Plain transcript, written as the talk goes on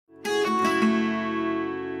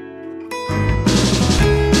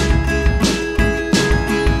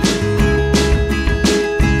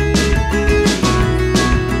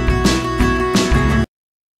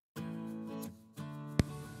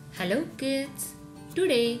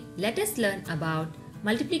Today, let us learn about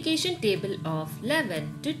multiplication table of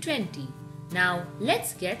 11 to 20. Now,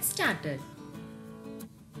 let's get started.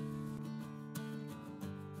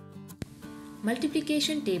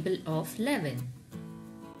 Multiplication table of 11.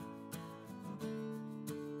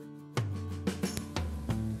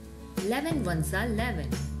 11 ones are 11.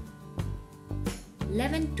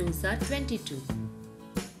 11 twos are 22.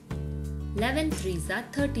 11 threes are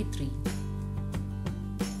 33.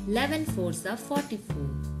 11 fours are 44.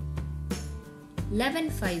 11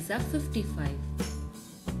 fives are 55.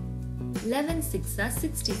 11 sixes are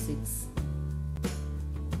 66.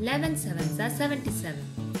 11 sevens are 77.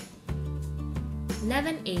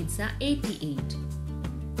 11 eights are 88.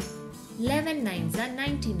 11 nines are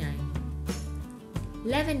 99.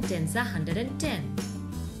 11 tens are 110.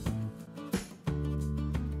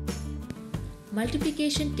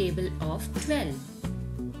 Multiplication table of 12.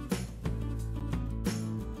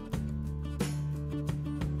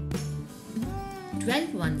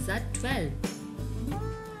 12 ones are 12.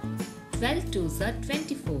 12 twos are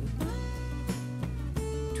 24.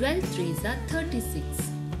 12 threes are 36.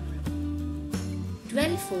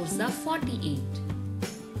 12 fours are 48.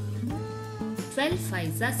 12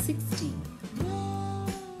 fives are 60.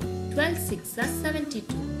 12 sixes are 72.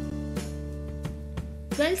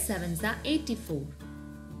 12 sevens are 84.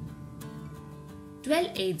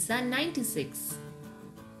 12 eights are 96.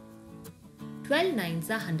 12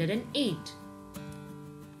 nines are 108.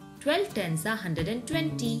 12 tens are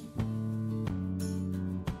 120.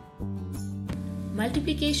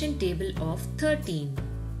 Multiplication table of 13.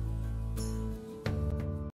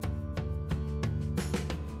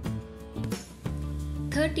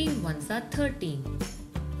 13 ones are 13.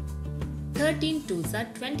 13 twos are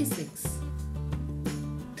 26.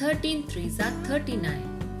 13 threes are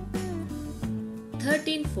 39.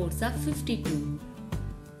 13 fours are 52.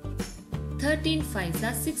 13 fives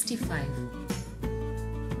are 65.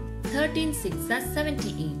 13 sixes are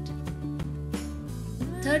 78.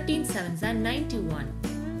 13 sevens are 91.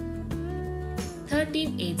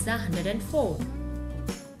 13 eights are 104.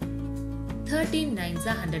 13 nines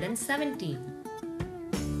are 117.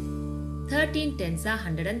 13 tens are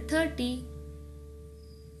 130.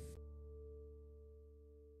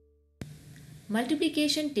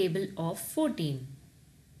 Multiplication table of 14.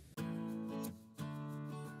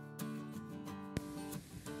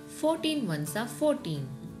 14 ones are 14.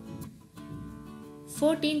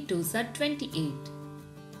 14 twos are 28.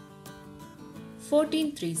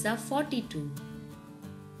 14 threes are 42.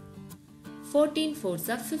 14 fours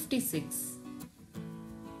are 56.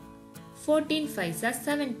 14 fives are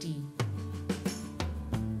 70.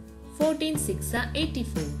 14 sixes are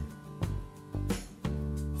 84.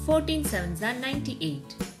 14 sevens are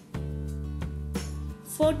 98.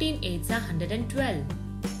 14 eights are 112.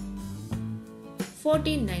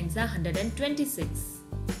 14 nines are 126.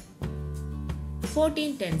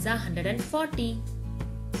 14 tens are 140.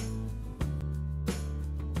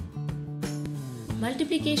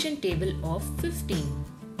 Multiplication table of 15.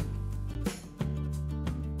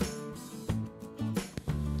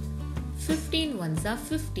 15 ones are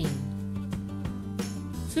 15.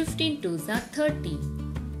 15 twos are 30.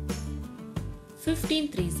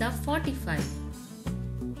 15 threes are 45.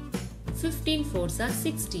 15 fours are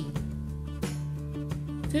 60.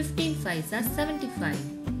 15 fives are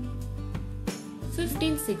 75.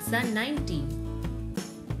 15 sixes are 90.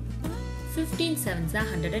 15 sevens are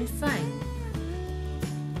 105.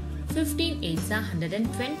 15 eights are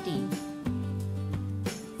 120.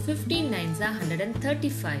 15 nines are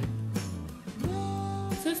 135.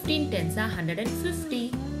 15 tens are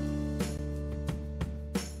 150.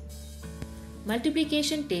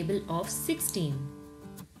 Multiplication table of 16.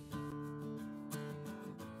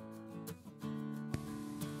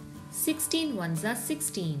 16 ones are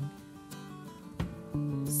 16.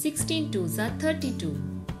 16 twos are 32.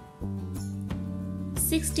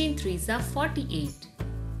 16 threes are 48.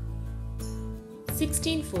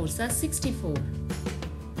 16 fours are 64.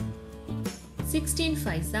 16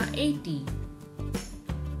 fives are 80.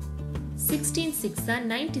 16 sixes are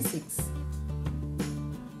 96.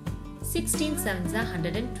 16 sevens are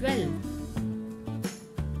 112.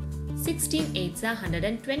 16 eights are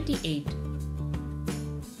 128.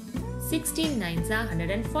 16 nines are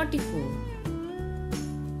 144.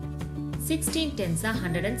 16 tens are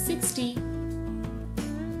 160.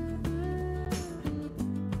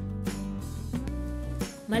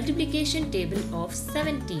 Multiplication table of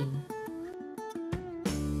 17.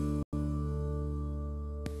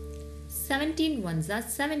 17 ones are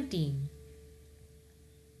 17.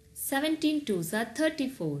 17 twos are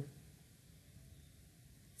 34.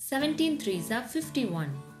 17 threes are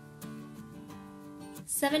 51.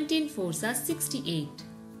 17 fours are 68.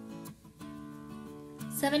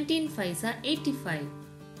 17 fives are 85.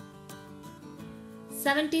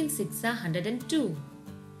 17 sixes are 102.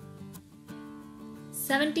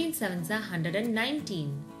 17 sevens are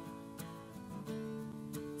 119.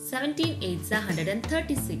 17 eights are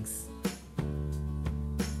 136.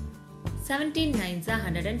 17 nines are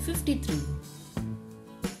 153.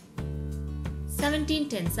 17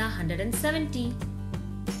 tens are 170.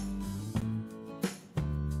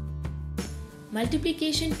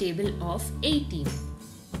 Multiplication table of 18.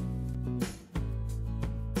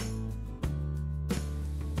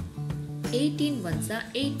 18 ones are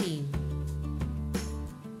 18.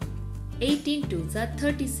 18 twos are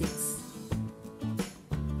 36.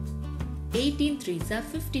 18 threes are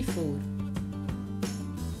 54.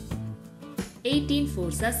 18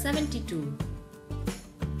 fours are 72.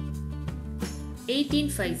 18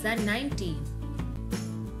 fives are 90.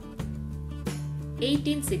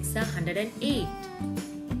 18 sixes are 108.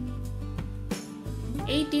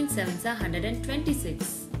 18 sevens are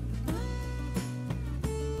 126.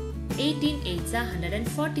 18 eights are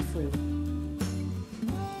 144.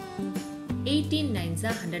 18 nines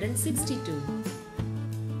are 162.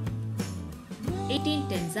 18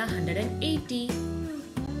 tens are 180.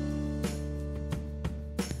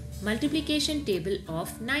 Multiplication table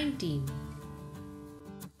of 19.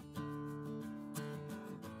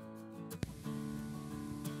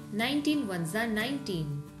 19 ones are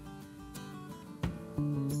 19.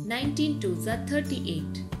 19 twos are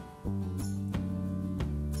 38.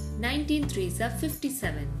 19 threes are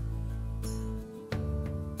 57.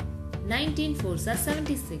 19 fours are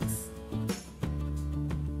 76.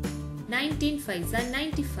 19 fives are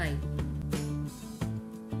 95.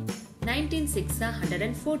 19 sixes are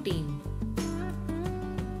 114.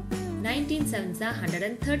 19 sevens are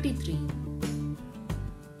 133.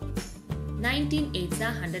 19 eights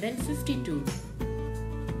are 152.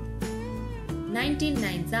 19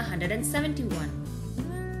 nines are 171.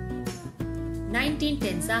 19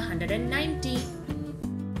 tens are 190.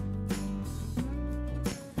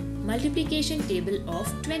 Multiplication table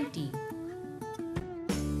of 20.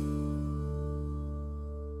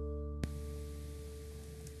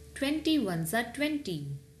 20 ones are 20.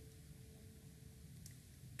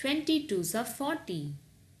 20 twos are 40.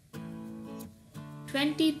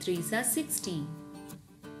 20 threes are 60.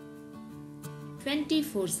 20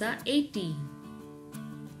 fours are 80.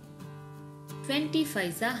 20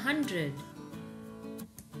 fives are 100.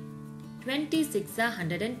 26 are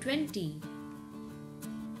 120.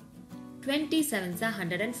 27s are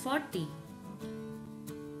 140.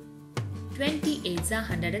 28s are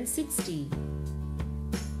 160.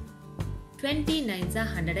 29s are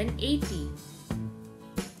 180.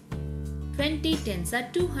 20 tens are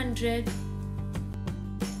 200.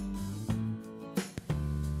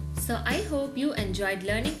 So I hope you enjoyed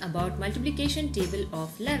learning about multiplication table of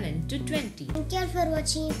 11 to 20. Thank you all for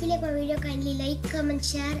watching. If you like my video, kindly like, comment,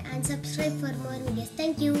 share and subscribe for more videos.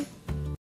 Thank you.